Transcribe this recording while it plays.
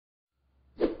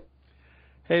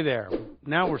Hey there.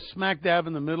 Now we're smack dab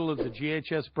in the middle of the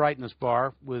GHS brightness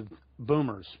bar with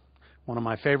boomers, one of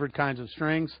my favorite kinds of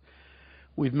strings.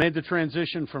 We've made the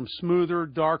transition from smoother,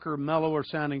 darker, mellower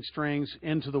sounding strings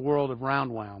into the world of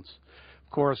round wounds.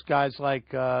 Of course, guys like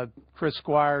Chris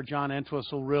Squire, John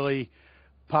Entwistle really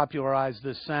popularized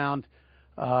this sound,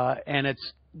 and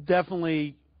it's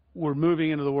definitely, we're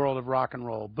moving into the world of rock and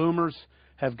roll. Boomers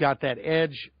have got that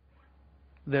edge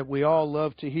that we all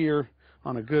love to hear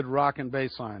on a good rock and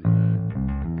bass line.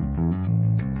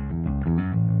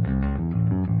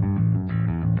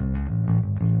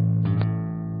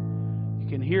 You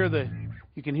can hear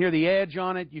the edge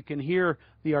on it. You can hear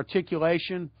the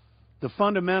articulation. The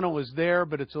fundamental is there,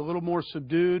 but it's a little more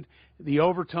subdued. The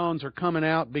overtones are coming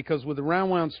out because with the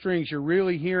round wound strings, you're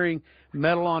really hearing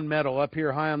metal on metal up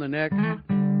here high on the neck.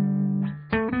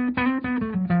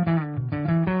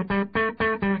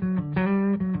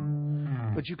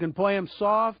 But you can play them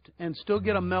soft and still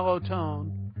get a mellow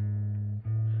tone.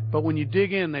 But when you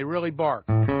dig in, they really bark.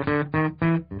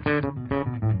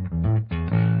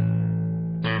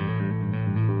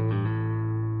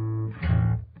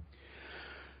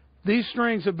 These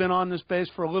strings have been on this bass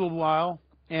for a little while,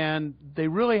 and they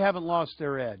really haven't lost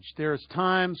their edge. There's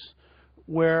times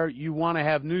where you want to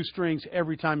have new strings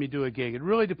every time you do a gig. It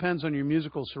really depends on your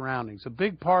musical surroundings. A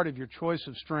big part of your choice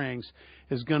of strings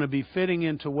is going to be fitting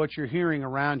into what you're hearing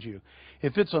around you.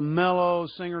 If it's a mellow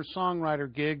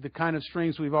singer-songwriter gig, the kind of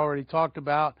strings we've already talked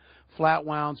about, flat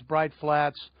wounds, bright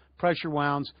flats, pressure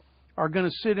wounds, are going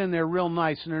to sit in there real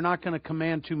nice, and they're not going to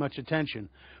command too much attention.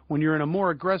 When you're in a more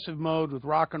aggressive mode with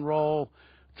rock and roll,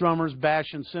 drummers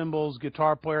bashing cymbals,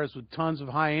 guitar players with tons of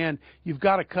high end, you've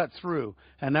got to cut through,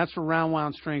 and that's where round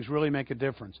wound strings really make a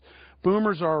difference.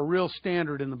 Boomers are a real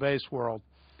standard in the bass world.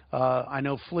 I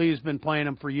know Flea's been playing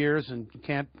them for years, and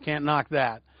can't knock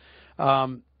that.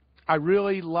 I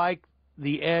really like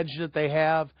the edge that they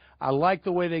have. I like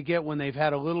the way they get when they've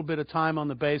had a little bit of time on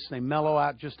the bass. They mellow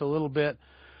out just a little bit,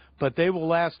 but they will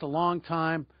last a long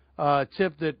time. A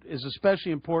tip that is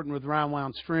especially important with round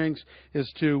wound strings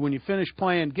is to, when you finish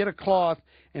playing, get a cloth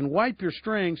and wipe your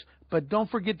strings, but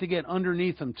don't forget to get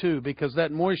underneath them too, because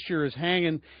that moisture is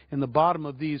hanging in the bottom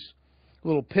of these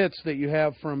little pits that you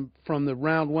have from the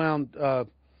round wound, the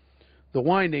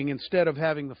winding, instead of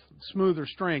having the smoother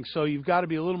strings. So you've got to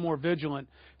be a little more vigilant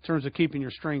in terms of keeping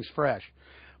your strings fresh.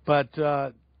 But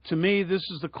to me, this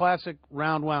is the classic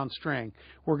round wound string.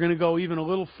 We're going to go even a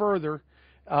little further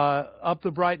up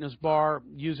the brightness bar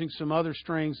using some other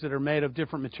strings that are made of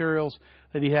different materials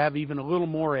that you have even a little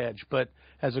more edge. But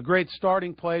as a great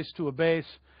starting place to a bass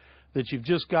that you've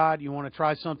just got, you want to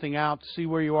try something out, see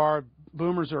where you are,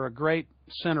 boomers are a great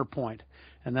center point,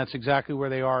 and that's exactly where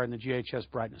they are in the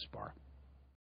GHS brightness bar.